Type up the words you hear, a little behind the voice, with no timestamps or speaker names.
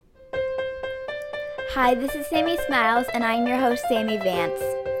Hi, this is Sammy Smiles, and I'm your host, Sammy Vance.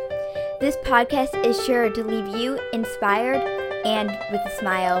 This podcast is sure to leave you inspired and with a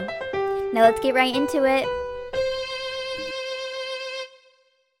smile. Now let's get right into it.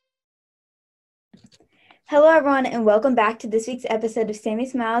 Hello, everyone, and welcome back to this week's episode of Sammy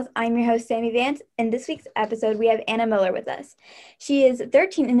Smiles. I'm your host, Sammy Vance. In this week's episode, we have Anna Miller with us. She is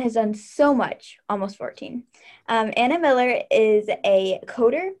 13 and has done so much, almost 14. Anna Miller is a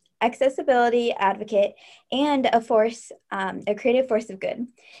coder, accessibility advocate, and a creative force of good.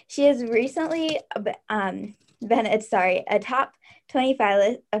 She has recently been a top 20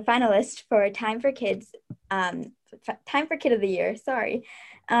 finalist for Time for Kids, Time for Kid of the Year.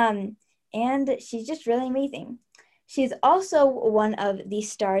 And she's just really amazing. She's also one of the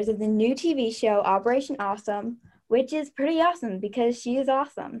stars of the new TV show Operation Awesome, which is pretty awesome because she is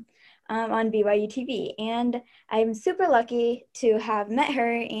awesome on BYU TV. And I'm super lucky to have met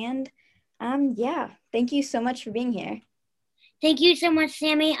her. And thank you so much for being here. Thank you so much,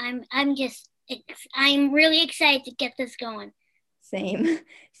 Sammy. I'm really excited to get this going. Same.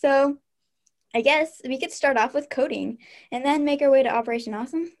 So I guess we could start off with coding and then make our way to Operation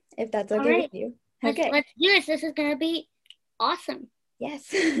Awesome, if that's okay with you. Okay. Let's do this. This is going to be awesome.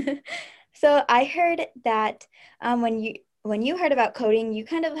 Yes. So I heard that when you heard about coding, you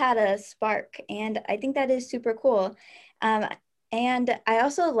kind of had a spark, and I think that is super cool. And I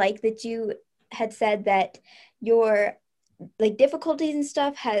also like that you had said that your difficulties and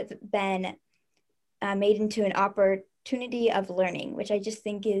stuff have been made into an opportunity of learning, which I just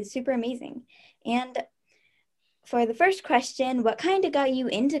think is super amazing. And for the first question, what kind of got you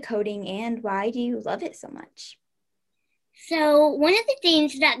into coding and why do you love it so much? So one of the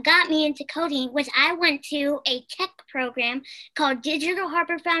things that got me into coding was I went to a tech program called Digital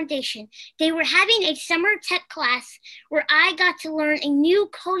Harbor Foundation. They were having a summer tech class where I got to learn a new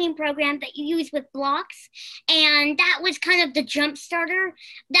coding program that you use with blocks. And that was kind of the jump starter.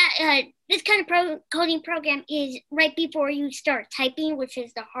 This kind of coding program is right before you start typing, which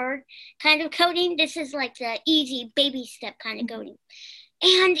is the hard kind of coding. This is like the easy baby step kind of coding.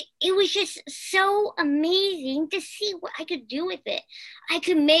 And it was just so amazing to see what I could do with it. I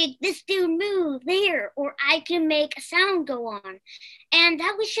could make this dude move there, or I could make a sound go on. And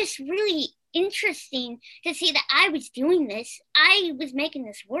that was just really interesting to see that I was doing this. I was making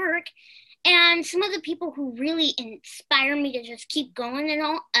this work. And some of the people who really inspired me to just keep going and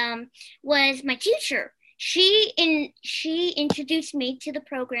all was my teacher. She introduced me to the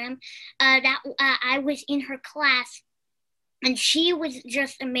program that I was in her class. And she was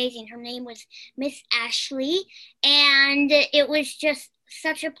just amazing. Her name was Miss Ashley. And it was just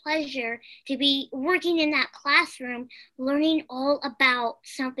such a pleasure to be working in that classroom, learning all about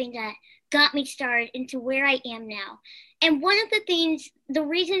something that got me started into where I am now. And one of the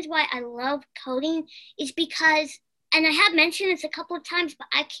reasons why I love coding is because, and I have mentioned this a couple of times, but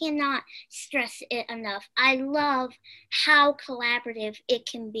I cannot stress it enough. I love how collaborative it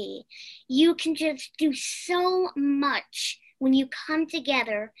can be. You can just do so much when you come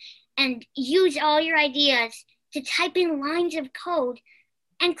together and use all your ideas to type in lines of code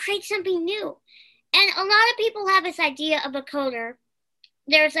and create something new. And a lot of people have this idea of a coder.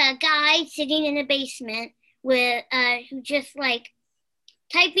 There's a guy sitting in a basement with who just like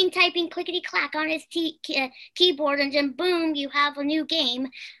typing, clickety clack on his keyboard, and then boom, you have a new game.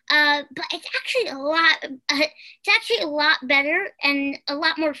 But it's actually a lot better and a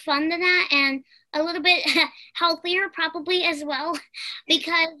lot more fun than that, and a little bit healthier probably as well,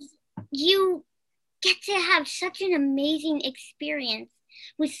 because you get to have such an amazing experience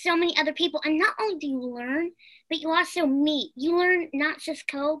with so many other people. And not only do you learn, but you also meet. You learn not just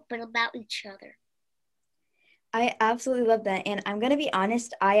code, but about each other. I absolutely love that. And I'm going to be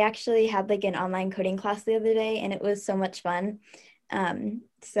honest, I actually had like an online coding class the other day and it was so much fun. Yeah,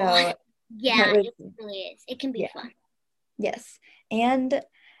 it really is. It can be fun. Yes. And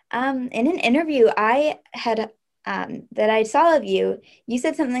in an interview I had that I saw of you, you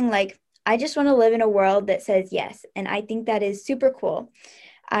said something like, I just want to live in a world that says yes. And I think that is super cool.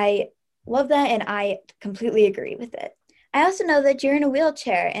 I love that. And I completely agree with it. I also know that you're in a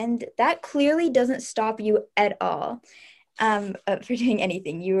wheelchair, and that clearly doesn't stop you at all for doing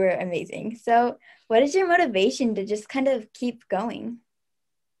anything. You were amazing. So what is your motivation to just kind of keep going?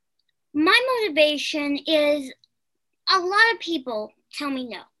 My motivation is a lot of people tell me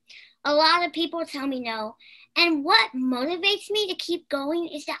no. A lot of people tell me no. And what motivates me to keep going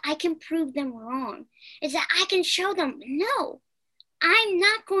is that I can prove them wrong. Is that I can show them, no, I'm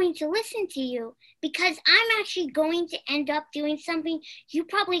not going to listen to you because I'm actually going to end up doing something you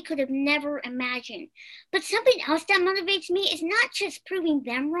probably could have never imagined. But something else that motivates me is not just proving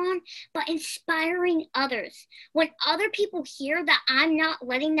them wrong, but inspiring others. When other people hear that I'm not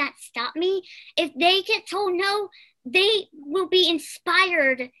letting that stop me, if they get told no, they will be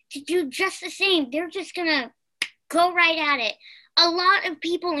inspired to do just the same. They're just going to go right at it. A lot of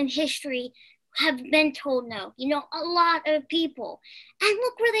people in history have been told no. You know, a lot of people. And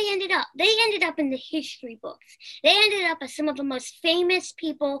look where they ended up. They ended up in the history books. They ended up as some of the most famous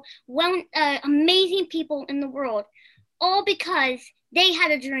people, amazing people in the world, all because they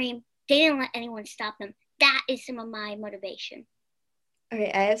had a dream. They didn't let anyone stop them. That is some of my motivation.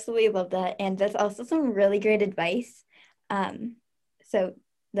 Okay, I absolutely love that. And that's also some really great advice. Um, so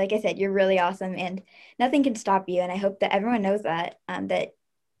like I said, you're really awesome and nothing can stop you. And I hope that everyone knows that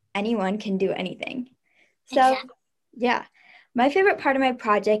anyone can do anything. So Exactly. yeah, my favorite part of my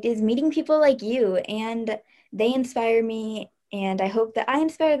project is meeting people like you, and they inspire me, and I hope that I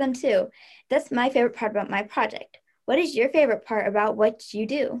inspire them too. That's my favorite part about my project. What is your favorite part about what you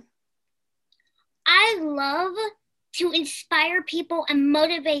do? I love to inspire people and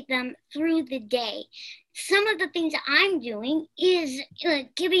motivate them through the day. Some of the things I'm doing is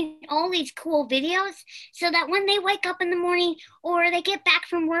giving all these cool videos so that when they wake up in the morning or they get back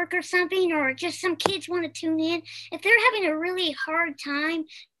from work or something, or just some kids want to tune in, if they're having a really hard time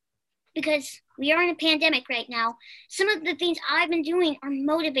because we are in a pandemic right now, some of the things I've been doing are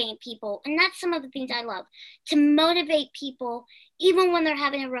motivating people. And that's some of the things I love, to motivate people, even when they're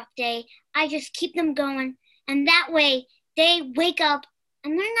having a rough day. I just keep them going. And that way they wake up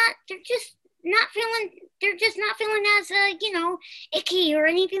and they're just not feeling as, icky or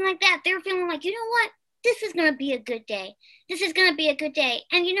anything like that. They're feeling like, you know what? This is going to be a good day. This is going to be a good day.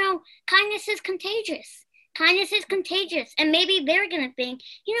 And, kindness is contagious. Kindness is contagious. And maybe they're going to think,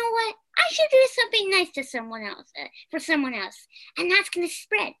 you know what? I should do something nice to someone else, for someone else. And that's going to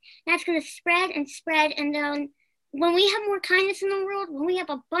spread. That's going to spread and spread. And when we have more kindness in the world, when we have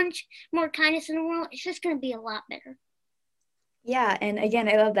a bunch more kindness in the world, it's just going to be a lot better. Yeah, and again,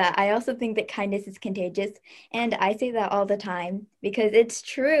 I love that. I also think that kindness is contagious, and I say that all the time because it's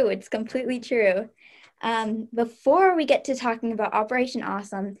true. It's completely true. Before we get to talking about Operation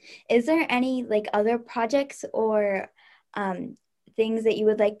Awesome, is there any like other projects or um, things that you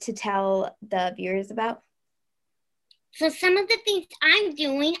would like to tell the viewers about? So some of the things I'm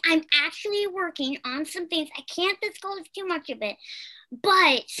doing, I'm actually working on some things. I can't disclose too much of it,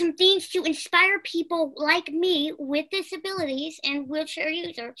 but some things to inspire people like me with disabilities and wheelchair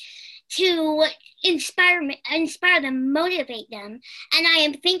users to inspire them, motivate them. And I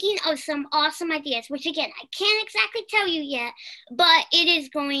am thinking of some awesome ideas, which again, I can't exactly tell you yet, but it is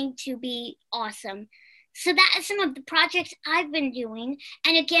going to be awesome. So that is some of the projects I've been doing.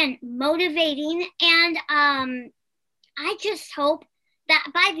 And again, motivating. And I just hope that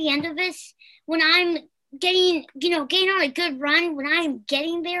by the end of this, when I'm getting on a good run, when I'm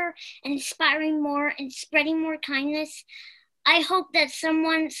getting there and inspiring more and spreading more kindness, I hope that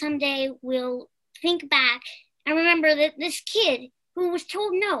someone someday will think back and remember that this kid who was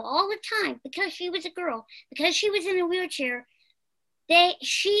told no all the time because she was a girl, because she was in a wheelchair,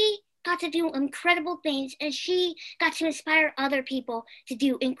 she got to do incredible things and she got to inspire other people to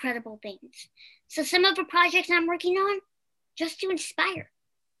do incredible things. So some of the projects I'm working on, just to inspire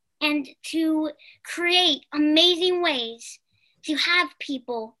and to create amazing ways to have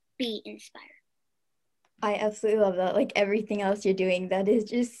people be inspired. I absolutely love that. Like everything else you're doing, that is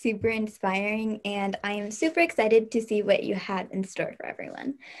just super inspiring, and I am super excited to see what you have in store for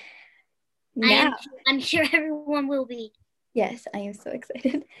everyone. I Now, am I'm sure everyone will be. yes, I am so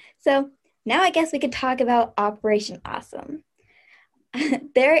excited. So now I guess we could talk about Operation Awesome.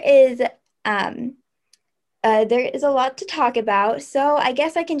 There is um, there is a lot to talk about, so I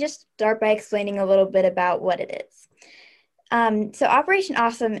guess I can just start by explaining a little bit about what it is. So Operation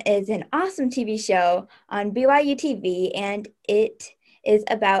Awesome is an awesome TV show on BYU TV, and it is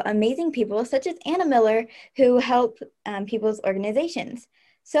about amazing people such as Anna Miller who help people's organizations.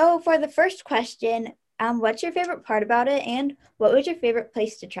 So for the first question, what's your favorite part about it, and what was your favorite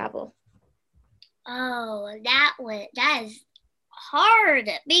place to travel? Oh, that is hard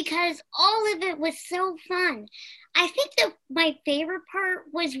because all of it was so fun. I think that my favorite part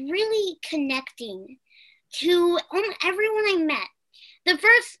was really connecting to everyone I met. The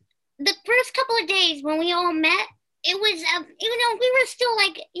first couple of days when we all met, it was we were still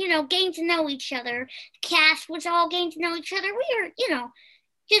like getting to know each other. The cast was all getting to know each other. We were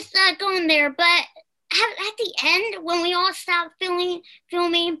just going there, but at the end when we all stopped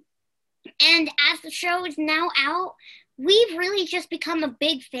filming, and as the show is now out, we've really just become a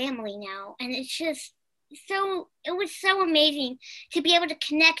big family now, and it's just it was so amazing to be able to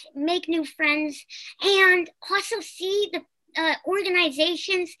connect, make new friends, and also see the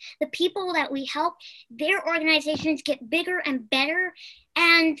organizations, the people that we help, their organizations get bigger and better,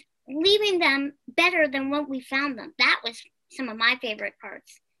 and leaving them better than when we found them. That was some of my favorite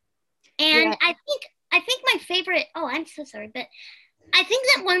parts. And Yeah. I think my favorite, oh, I'm so sorry, but I think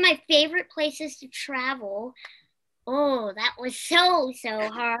that one of my favorite places to travel, oh, that was so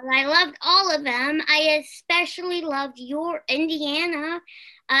hard. I loved all of them. I especially loved your Indiana.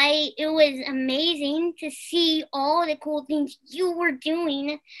 It was amazing to see all the cool things you were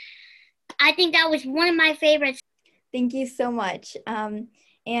doing. I think that was one of my favorites. Thank you so much.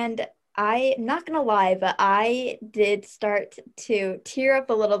 And I'm not gonna lie, but I did start to tear up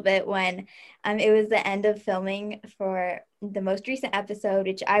a little bit when it was the end of filming for the most recent episode,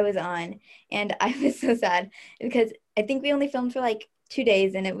 which I was on, and I was so sad because I think we only filmed for like 2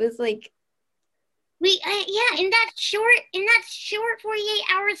 days, and it was like Yeah, in that short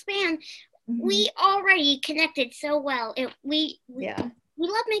 48-hour span, we already connected so well. Yeah. We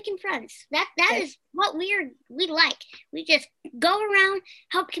love making friends. That is what we like. We just go around,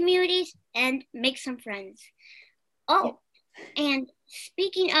 help communities, and make some friends. Oh, and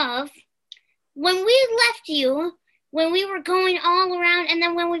speaking of, when we left you, when we were going all around, and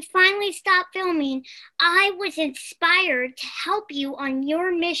then when we finally stopped filming, I was inspired to help you on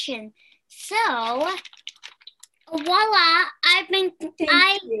your mission. So, voila! Thank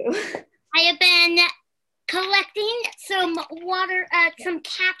you. I have been collecting some water, some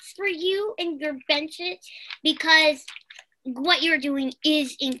caps for you and your benches, because what you're doing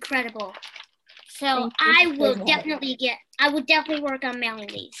is incredible. So I will definitely work on mailing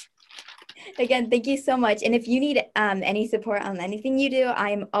these. Again, thank you so much. And if you need any support on anything you do,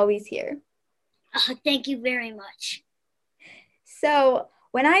 I'm always here. Thank you very much. So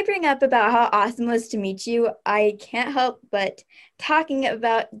when I bring up about how awesome it was to meet you, I can't help but talking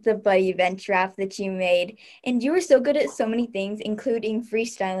about the Buddy Bench raft that you made. And you were so good at so many things, including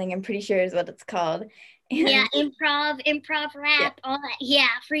freestyling, I'm pretty sure is what it's called. And yeah, improv rap, all that. Yeah,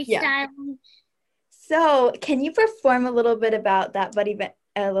 freestyling. Yeah. So can you perform a little bit about that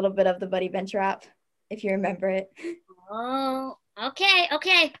a little bit of the Buddy Bench rap, if you remember it? Oh, okay.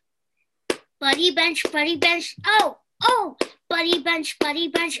 Buddy bench, oh, buddy bench, oh, buddy bench,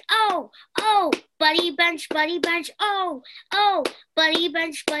 oh, buddy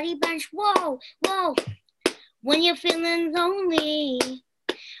bench, whoa. When you're feeling lonely,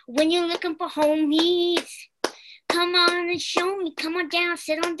 when you're looking for homies, come on and show me, come on down,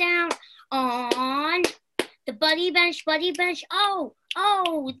 sit on down on the buddy bench, oh, buddy bench, whoa,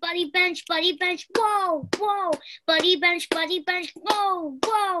 buddy bench, whoa,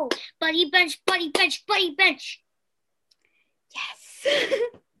 buddy bench. Yes.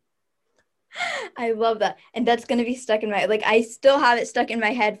 I love that. And that's going to be stuck in I still have it stuck in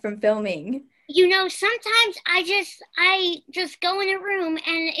my head from filming. You know, sometimes I just go in a room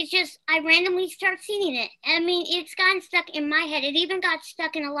and I randomly start singing it. I mean, it's gotten stuck in my head. It even got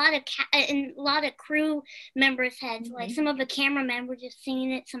stuck in a lot of crew members' heads. Mm-hmm. Like some of the cameramen were just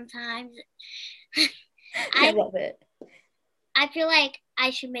singing it sometimes. I love it. I feel like I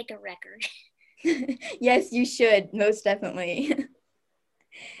should make a record. Yes, you should, most definitely.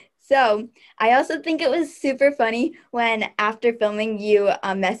 So I also think it was super funny when after filming you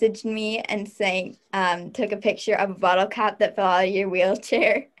messaged me and took a picture of a bottle cap that fell out of your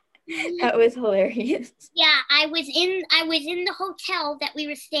wheelchair. That was hilarious. Yeah, I was in the hotel that we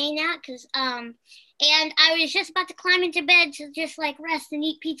were staying at and I was just about to climb into bed to just like rest and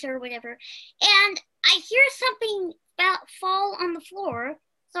eat pizza or whatever. And I hear something fall on the floor.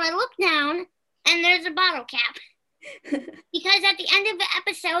 So I look down and there's a bottle cap. Because at the end of the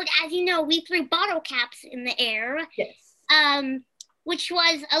episode, as you know, we threw bottle caps in the air. Yes. Which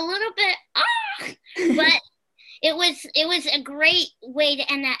was a little bit but it was a great way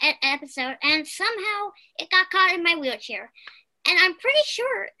to end that episode, and somehow it got caught in my wheelchair. And I'm pretty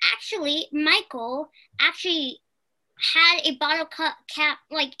sure actually Michael had a bottle cap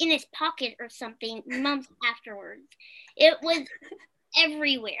like in his pocket or something months afterwards. It was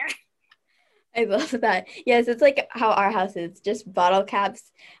everywhere. I love that. Yes, it's like how our house is, just bottle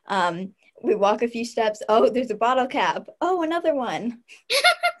caps. We walk a few steps. Oh, there's a bottle cap. Oh, another one.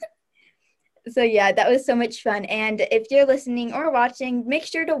 So yeah, that was so much fun. And if you're listening or watching, make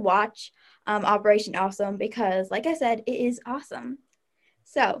sure to watch Operation Awesome because, like I said, it is awesome.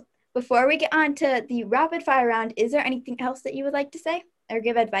 So before we get on to the rapid fire round, is there anything else that you would like to say or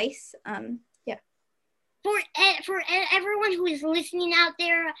give advice? For everyone who is listening out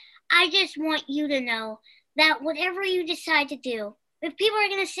there, I just want you to know that whatever you decide to do, if people are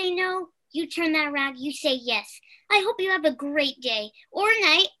going to say no, you turn that around, you say yes. I hope you have a great day or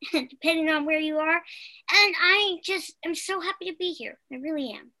night, depending on where you are. And I just am so happy to be here. I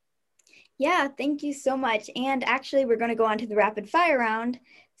really am. Yeah, thank you so much. And actually, we're going to go on to the rapid fire round.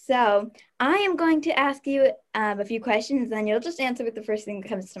 So I am going to ask you a few questions, and you'll just answer with the first thing that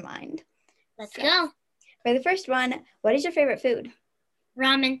comes to mind. Let's go. For the first one, what is your favorite food?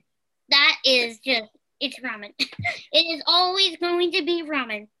 Ramen. That is just, it's ramen. It is always going to be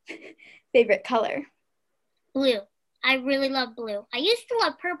ramen. Favorite color? Blue. I really love blue. I used to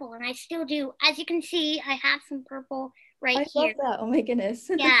love purple, and I still do. As you can see, I have some purple right I here. love that. Oh my goodness.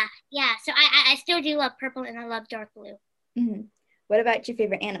 Yeah. So I still do love purple, and I love dark blue. Mm-hmm. What about your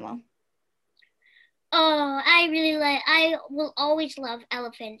favorite animal? Oh, I will always love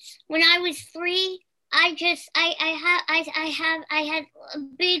elephants. When I was 3, I had a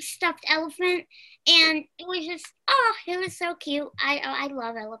big stuffed elephant, and it was just, oh, it was so cute. I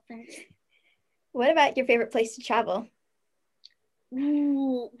love elephants. What about your favorite place to travel?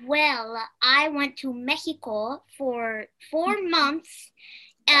 Ooh, well, I went to Mexico for 4 months.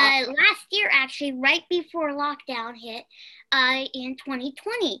 Last year, actually, right before lockdown hit, in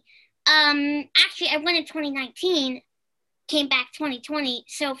 2020. Actually, I went in 2019, came back 2020.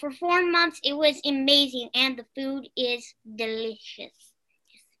 So for 4 months, it was amazing, and the food is delicious.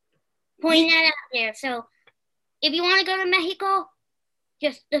 Just pointing that out there. So if you want to go to Mexico,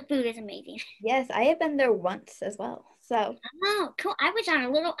 just the food is amazing. Yes, I have been there once as well. So. Oh, cool. I was on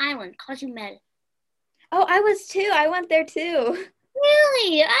a little island, Cozumel. Oh, I was too. I went there too.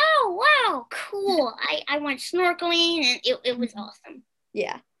 Really? Oh, wow. Cool. I went snorkeling, and it was awesome.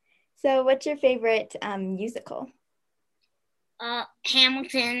 Yeah. So what's your favorite musical?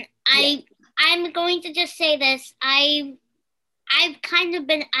 Hamilton. Yeah. I'm going to just say this. I've kind of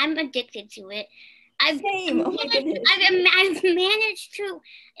been, I'm addicted to it. Same. Oh my goodness. I've managed to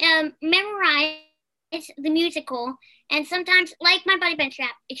memorize the musical, and sometimes, like my Buddy Bench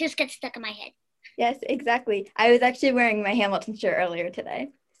rap, it just gets stuck in my head. Yes, exactly. I was actually wearing my Hamilton shirt earlier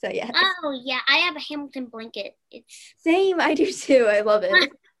today. So yes. Oh yeah, I have a Hamilton blanket. It's Same. I do too. I love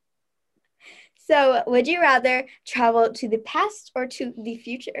it. So would you rather travel to the past or to the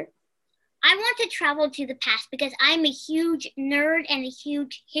future? I want to travel to the past because I'm a huge nerd and a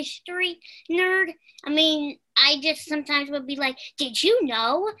huge history nerd. I mean, I just sometimes would be like, did you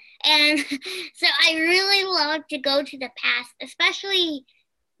know? And so I really love to go to the past, especially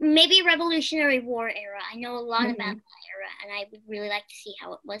maybe Revolutionary War era. I know a lot about that era, and I would really like to see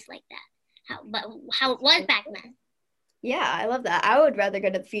how it was like that, how it was back then. Yeah, I love that. I would rather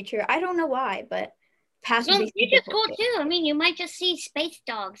go to the future. I don't know why, but past would Well, be you super just cool go too. I mean, you might just see space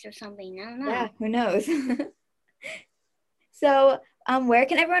dogs or something. I don't know. Yeah, who knows? So, where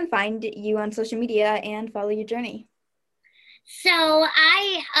can everyone find you on social media and follow your journey? So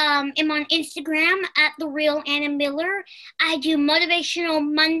I am on Instagram at the real Anna Miller. I do motivational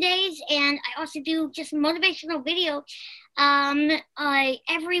Mondays, and I also do just motivational video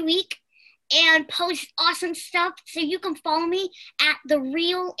every week, and post awesome stuff. So you can follow me at the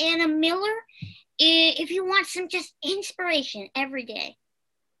real Anna Miller if you want some just inspiration every day.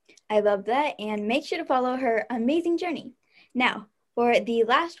 I love that, and make sure to follow her amazing journey. Now, for the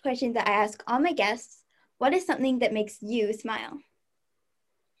last question that I ask all my guests, what is something that makes you smile?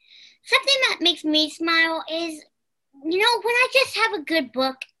 Something that makes me smile is, when I just have a good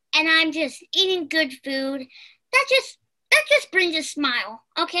book and I'm just eating good food, that just brings a smile,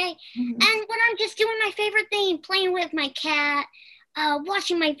 okay? Mm-hmm. And when I'm just doing my favorite thing, playing with my cat,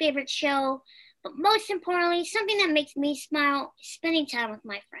 watching my favorite show, but most importantly, something that makes me smile is spending time with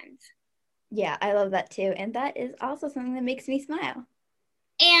my friends. Yeah, I love that too. And that is also something that makes me smile.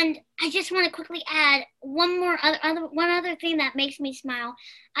 And I just want to quickly add one other thing that makes me smile.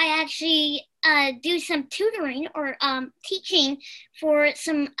 I actually do some tutoring or teaching for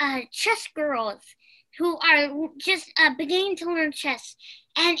some chess girls who are just beginning to learn chess.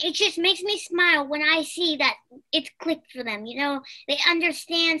 And it just makes me smile when I see that it's clicked for them. They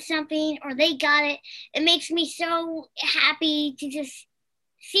understand something or they got it. It makes me so happy to just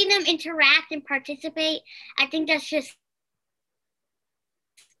see them interact and participate. I think that's just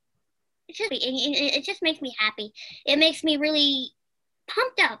it just makes me happy. It makes me really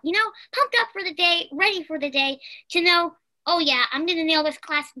pumped up for the day, ready for the day to know, oh yeah, I'm going to nail this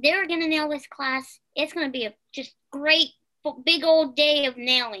class. They're going to nail this class. It's going to be a just great, big old day of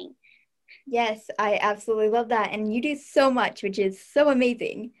nailing. Yes, I absolutely love that. And you do so much, which is so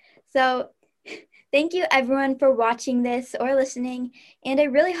amazing. So Thank you everyone for watching this or listening, and I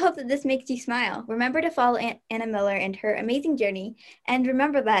really hope that this makes you smile. Remember to follow Anna Miller and her amazing journey, and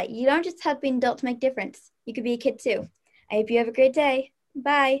remember that you don't just have to be an adult to make a difference. You could be a kid too. I hope you have a great day.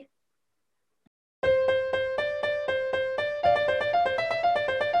 Bye.